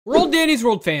We're all Danny's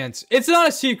World fans. It's not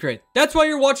a secret. That's why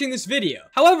you're watching this video.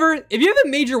 However, if you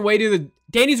haven't made your way to the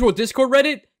Danny's World Discord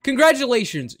Reddit,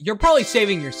 congratulations, you're probably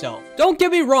saving yourself. Don't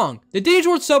get me wrong, the Danny's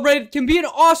World subreddit can be an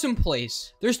awesome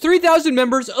place. There's 3,000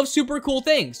 members of super cool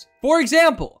things. For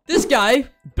example, this guy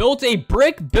built a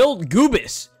brick-built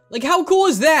Goobus. Like, how cool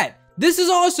is that? This is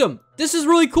awesome. This is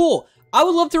really cool. I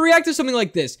would love to react to something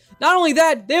like this. Not only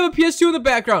that, they have a PS2 in the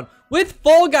background with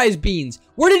Fall Guys beans.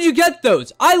 Where did you get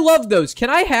those? I love those. Can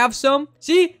I have some?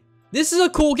 See? This is a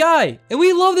cool guy, and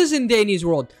we love this in Danny's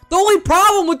World. The only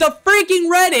problem with the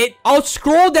freaking Reddit, I'll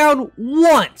scroll down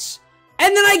once,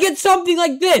 and then I get something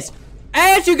like this.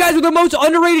 I asked you guys what the most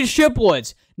underrated ship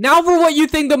was. Now for what you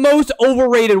think the most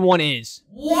overrated one is.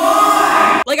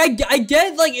 What? Like, I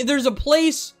get, like, if there's a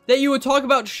place that you would talk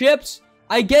about ships,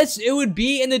 I guess it would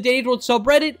be in the Danny's World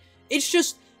subreddit. It's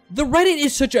just, the Reddit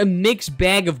is such a mixed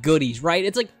bag of goodies, right?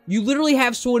 It's like, you literally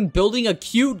have someone building a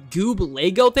cute goob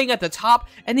Lego thing at the top,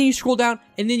 and then you scroll down,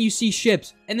 and then you see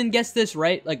ships. And then guess this,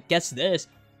 right? Like, guess this.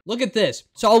 Look at this.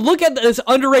 So I'll look at this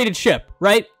underrated ship,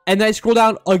 right? And then I scroll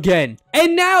down again.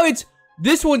 And now it's,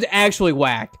 this one's actually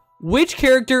whack. Which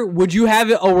character would you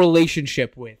have a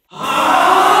relationship with?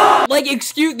 Like,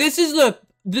 this is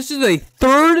the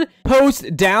third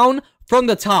post down from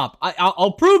the top.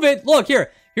 I'll prove it. Look,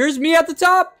 here's me at the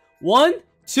top. 1,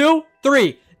 2,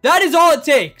 3. That is all it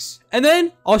takes. And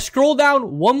then I'll scroll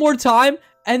down one more time,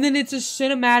 and then it's a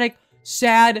cinematic,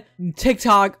 sad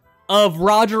TikTok of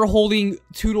Roger holding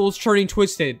Toodles turning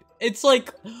twisted. It's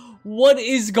like, what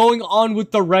is going on with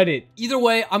the Reddit? Either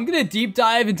way, I'm gonna deep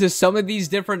dive into some of these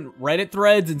different Reddit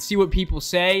threads and see what people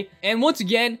say. And once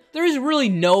again, there is really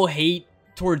no hate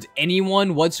towards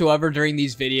anyone whatsoever during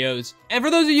these videos. And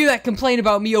for those of you that complain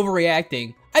about me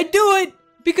overreacting, I do it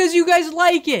because you guys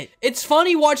like it. It's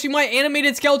funny watching my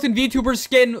animated skeleton VTuber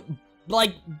skin,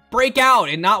 like, break out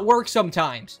and not work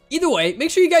sometimes. Either way,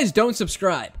 make sure you guys don't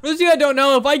subscribe. For those of you that don't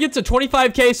know, if I get to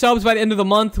 25k subs by the end of the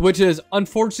month, which is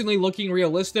unfortunately looking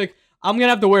realistic, I'm gonna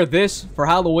have to wear this for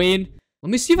Halloween. Let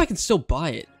me see if I can still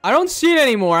buy it. I don't see it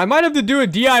anymore. I might have to do a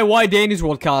DIY Danny's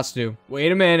World costume.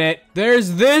 Wait a minute.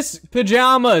 There's this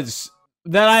pajamas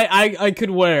that I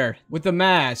could wear with the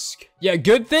mask. Yeah,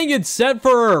 good thing it's set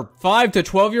for 5 to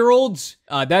 12-year-olds.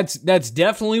 That's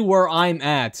definitely where I'm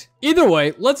at. Either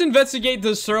way, let's investigate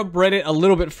the subreddit a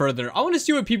little bit further. I want to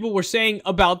see what people were saying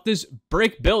about this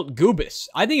brick-built Goobus.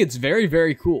 I think it's very,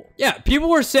 very cool. Yeah,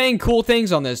 people were saying cool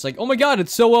things on this. Like, oh my god,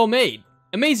 it's so well made.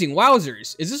 Amazing,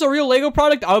 wowzers. Is this a real Lego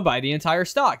product? I would buy the entire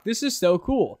stock. This is so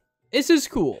cool. This is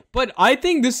cool. But I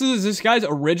think this is this guy's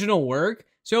original work.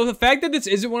 So the fact that this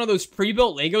isn't one of those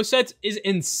pre-built Lego sets is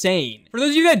insane. For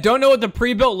those of you that don't know what the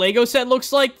pre-built Lego set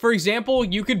looks like, for example,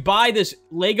 you could buy this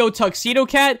Lego Tuxedo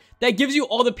Cat that gives you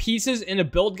all the pieces in a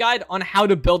build guide on how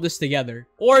to build this together.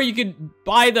 Or you could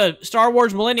buy the Star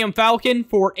Wars Millennium Falcon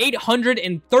for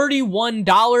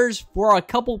 $831 for a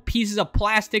couple pieces of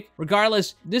plastic.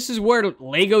 Regardless, this is where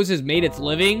Legos has made its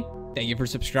living. Thank you for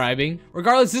subscribing.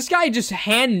 Regardless, this guy just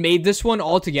handmade this one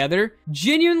all together.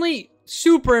 Genuinely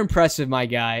super impressive, my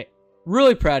guy.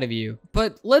 Really proud of you.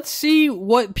 But let's see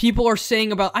what people are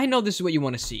saying about... I know this is what you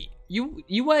want to see. You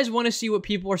guys want to see what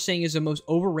people are saying is the most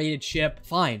overrated ship.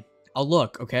 Fine. I'll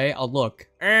look, okay? I'll look.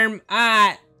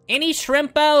 Any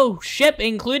Shrimpo ship,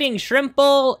 including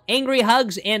Shrimple, Angry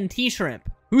Hugs, and T-Shrimp.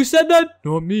 Who said that?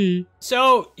 Not me.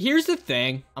 So, here's the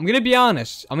thing. I'm gonna be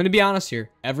honest. I'm gonna be honest here.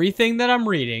 Everything that I'm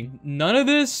reading, none of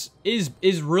this is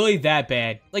really that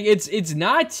bad. Like, it's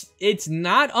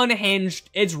not unhinged.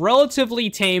 It's relatively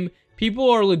tame. People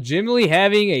are legitimately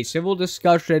having a civil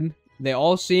discussion. They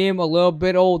all seem a little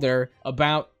bit older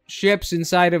about ships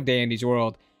inside of Danny's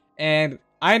World. And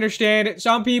I understand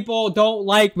some people don't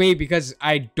like me because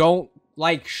I don't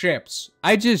like ships.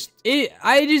 I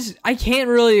can't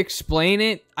really explain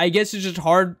it. I guess it's just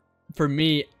hard for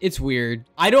me. It's weird.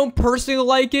 I don't personally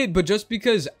like it, but just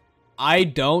because I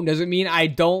don't doesn't mean I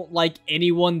don't like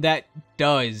anyone that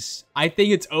does. I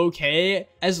think it's okay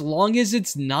as long as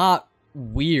it's not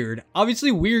weird.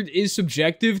 Obviously, weird is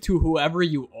subjective to whoever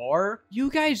you are.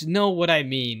 You guys know what I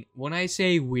mean when I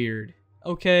say weird.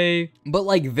 Okay, but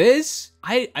like this,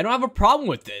 I don't have a problem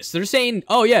with this. They're saying,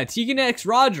 oh yeah, Tegan X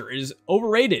Roger is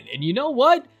overrated. And you know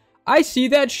what? I see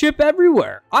that ship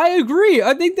everywhere. I agree.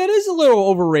 I think that is a little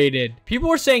overrated.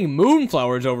 People are saying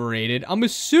Moonflower is overrated. I'm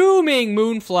assuming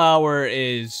Moonflower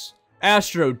is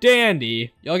Astro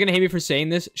Dandy. Y'all gonna hate me for saying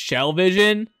this? Shell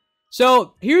Vision.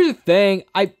 So here's the thing.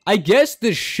 I guess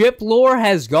the ship lore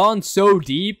has gone so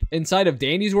deep inside of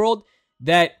Danny's World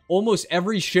that almost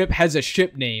every ship has a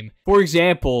ship name. For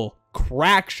example,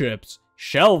 Crack Ships,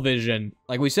 Shell Vision,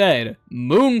 like we said,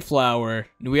 Moonflower.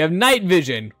 We have Night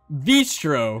Vision,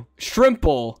 Vistro,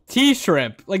 Shrimple,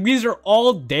 T-Shrimp. Like, these are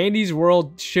all Dandy's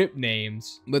World ship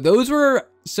names. But those were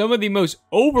some of the most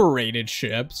overrated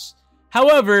ships.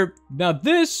 However, now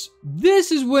this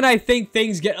is when I think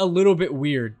things get a little bit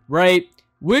weird, right?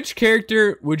 Which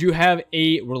character would you have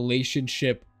a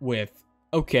relationship with?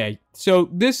 Okay, so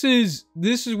this is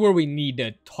where we need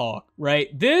to talk, right?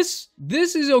 This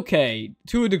is okay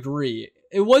to a degree.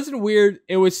 It wasn't weird,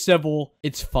 it was civil,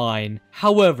 it's fine.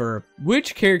 However,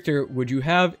 which character would you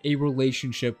have a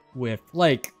relationship with?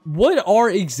 Like, what are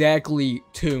exactly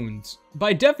toons?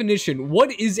 By definition,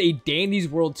 what is a Dandy's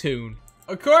World toon?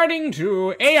 According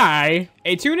to AI,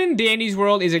 a toon in Dandy's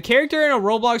World is a character in a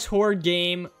Roblox horde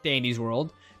game, Dandy's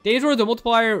World. Dandy's World is a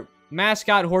multiplayer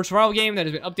mascot horde survival game that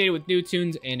has been updated with new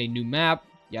toons and a new map,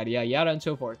 yada yada yada and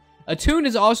so forth. A toon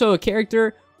is also a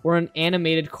character or an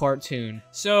animated cartoon.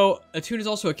 So, a toon is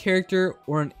also a character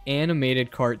or an animated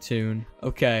cartoon.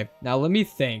 Okay, now let me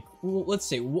think. Well, let's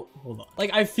see. Hold on.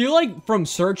 Like, I feel like from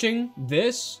searching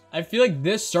this, I feel like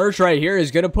this search right here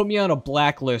is gonna put me on a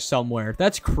blacklist somewhere.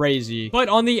 That's crazy. But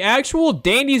on the actual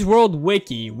Dandy's World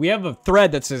wiki, we have a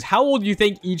thread that says, how old do you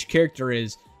think each character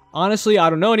is? Honestly, I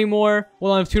don't know anymore.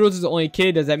 Well, if Toodles is the only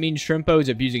kid, does that mean Shrimpo is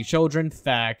abusing children?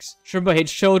 Facts. Shrimpo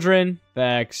hates children?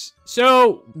 Facts.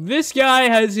 So, this guy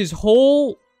has his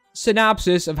whole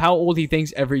synopsis of how old he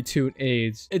thinks every toon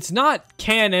is. It's not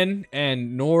canon,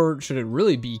 and nor should it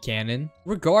really be canon.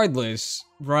 Regardless,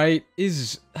 right,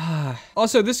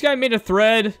 Also, this guy made a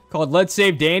thread called Let's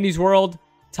Save Dandy's World.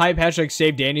 Type hashtag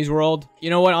Save Dandy's World.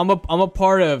 You know what? I'm a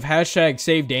part of hashtag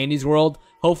Save Dandy's World.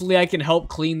 Hopefully, I can help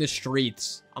clean the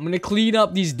streets. I'm gonna clean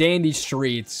up these dandy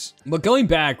streets. But going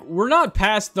back, we're not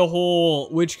past the whole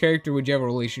which character would you have a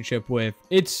relationship with.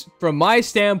 It's, from my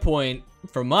standpoint,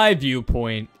 from my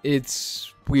viewpoint,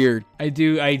 it's weird. I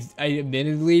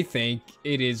admittedly think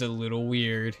it is a little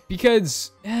weird.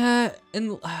 Because, but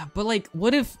like,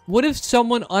 what if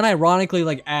someone unironically,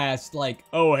 like, asked, like,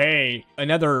 oh, hey,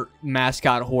 another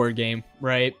mascot horror game,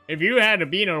 right? If you had to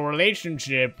be in a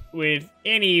relationship with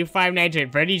any Five Nights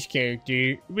at Freddy's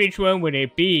character, which one would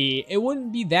it be? It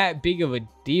wouldn't be that big of a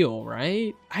deal,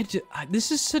 right?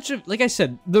 This is such a, like I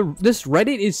said, this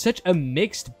Reddit is such a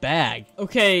mixed bag.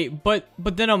 Okay, but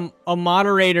then a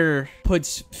moderator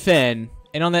puts Finn,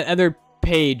 and on that other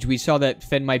page, we saw that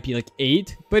Finn might be like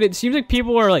 8, but it seems like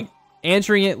people are like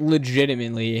answering it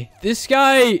legitimately. This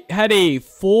guy had a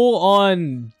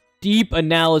full-on deep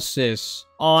analysis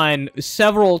on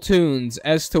several toons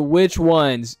as to which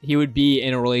ones he would be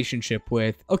in a relationship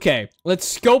with. Okay, let's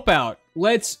scope out,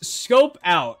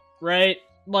 right?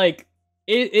 Like,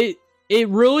 it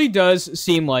really does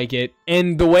seem like it.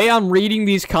 And the way I'm reading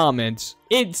these comments,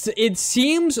 it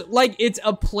seems like it's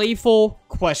a playful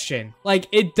question. Like,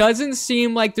 it doesn't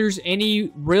seem like there's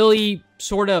any really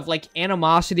sort of like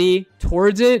animosity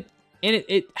towards it. And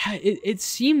it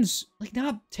seems like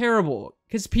not terrible,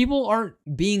 because people aren't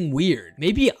being weird.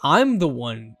 Maybe I'm the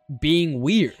one being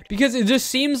weird, because it just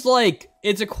seems like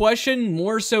it's a question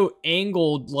more so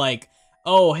angled like,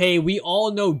 oh, hey, we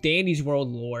all know Dandy's World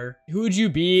lore. Who would you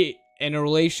be in a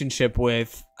relationship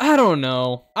with? I don't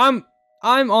know. I'm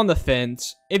on the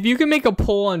fence. If you can make a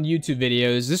poll on YouTube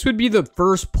videos, this would be the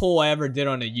first poll I ever did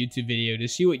on a YouTube video to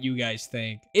see what you guys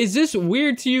think. Is this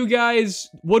weird to you guys?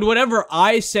 Would whatever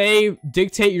I say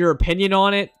dictate your opinion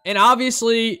on it? And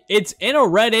obviously, it's in a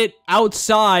Reddit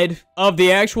outside of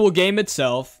the actual game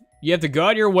itself. You have to go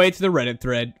out your way to the Reddit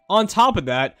thread. On top of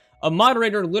that, a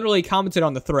moderator literally commented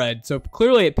on the thread, so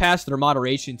clearly it passed their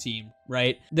moderation team,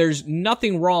 right? There's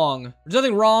nothing wrong. There's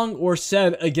nothing wrong or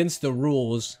said against the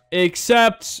rules,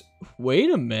 except, wait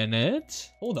a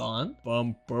minute. Hold on.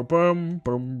 Bum, bum, bum,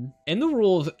 bum. In the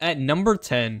rules at number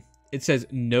 10, it says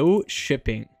no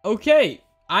shipping. Okay,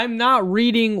 I'm not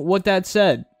reading what that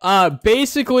said.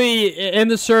 Basically, in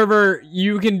the server,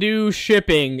 you can do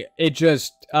shipping. It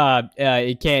just,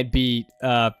 it can't be,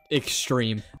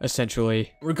 extreme,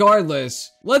 essentially.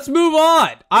 Regardless, let's move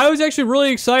on. I was actually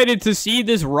really excited to see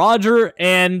this Roger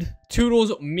and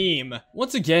Toodles meme.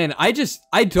 Once again, I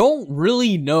don't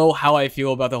really know how I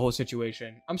feel about the whole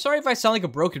situation. I'm sorry if I sound like a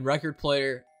broken record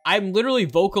player. I'm literally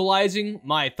vocalizing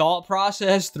my thought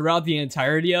process throughout the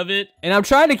entirety of it. And I'm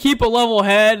trying to keep a level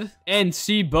head and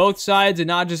see both sides and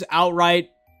not just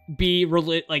outright be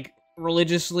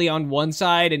religiously on one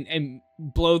side and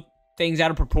blow things out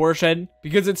of proportion.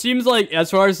 Because it seems like, as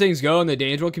far as things go in the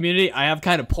Dandy's World community, I have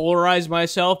kind of polarized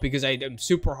myself because I am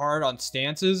super hard on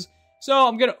stances. So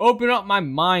I'm going to open up my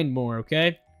mind more,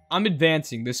 okay? I'm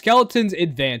advancing. The skeleton's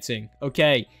advancing,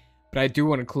 okay? but I do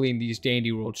want to clean these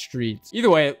Dandy World streets. Either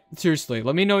way, seriously,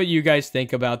 let me know what you guys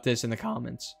think about this in the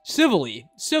comments. Civilly,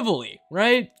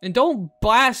 right? And don't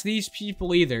blast these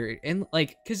people either. And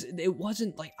like, cause it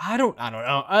wasn't like, I don't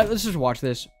know. Let's just watch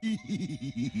this.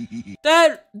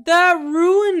 That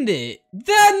ruined it.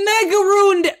 That mega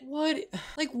ruined it.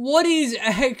 What is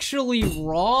actually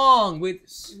wrong with,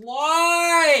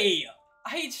 why?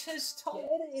 I just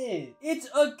don't get it. It's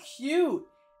a cute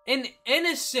and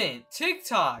innocent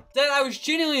TikTok that I was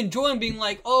genuinely enjoying, being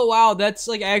like, oh wow, that's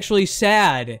like actually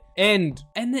sad. And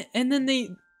then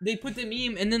they put the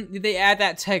meme and then they add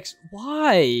that text.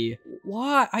 Why?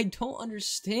 I don't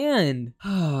understand.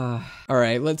 All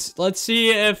right, let's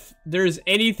see if there's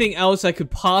anything else I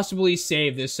could possibly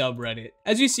save this subreddit.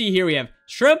 As you see here, we have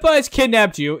Shrimpa has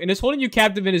kidnapped you and is holding you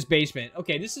captive in his basement.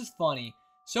 Okay, this is funny.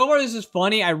 So far, this is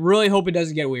funny. I really hope it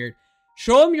doesn't get weird.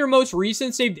 Show him your most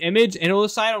recent saved image and it'll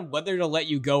decide on whether to let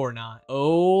you go or not.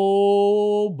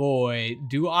 Oh boy.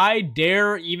 Do I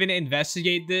dare even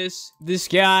investigate this? This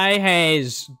guy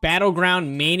has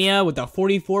Battleground Mania with a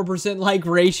 44% like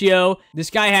ratio. This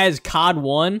guy has COD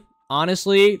 1.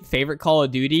 Honestly, favorite Call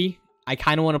of Duty. I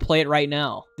kind of want to play it right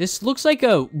now. This looks like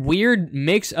a weird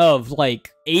mix of like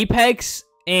Apex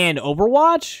and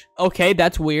Overwatch? Okay,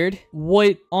 that's weird.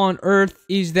 What on earth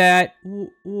is that?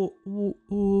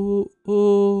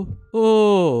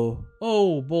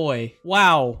 Oh boy.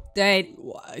 Wow.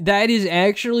 That is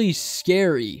actually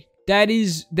scary. That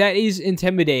is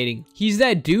intimidating. He's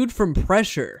that dude from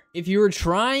Pressure. If you were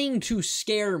trying to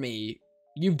scare me,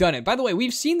 you've done it. By the way,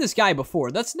 we've seen this guy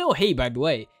before. That's no hate, by the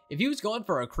way. If he was going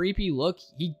for a creepy look,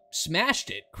 he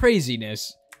smashed it.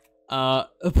 Craziness.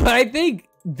 But I think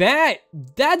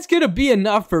that's gonna be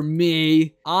enough for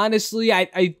me. Honestly,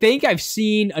 I think I've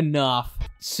seen enough.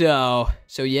 So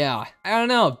yeah. I don't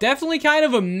know. Definitely kind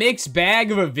of a mixed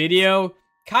bag of a video.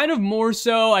 Kind of more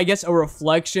so, I guess, a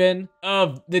reflection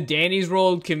of the Danny's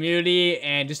World community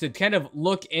and just to kind of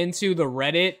look into the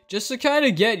Reddit, just to kind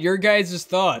of get your guys'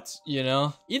 thoughts, you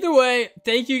know? Either way,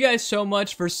 thank you guys so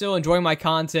much for still enjoying my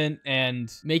content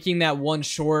and making that one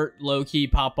short low-key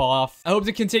pop off. I hope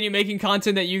to continue making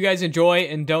content that you guys enjoy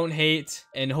and don't hate,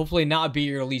 and hopefully not be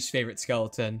your least favorite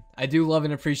skeleton. I do love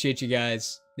and appreciate you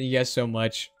guys. Thank you guys so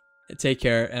much. Take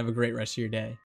care and have a great rest of your day.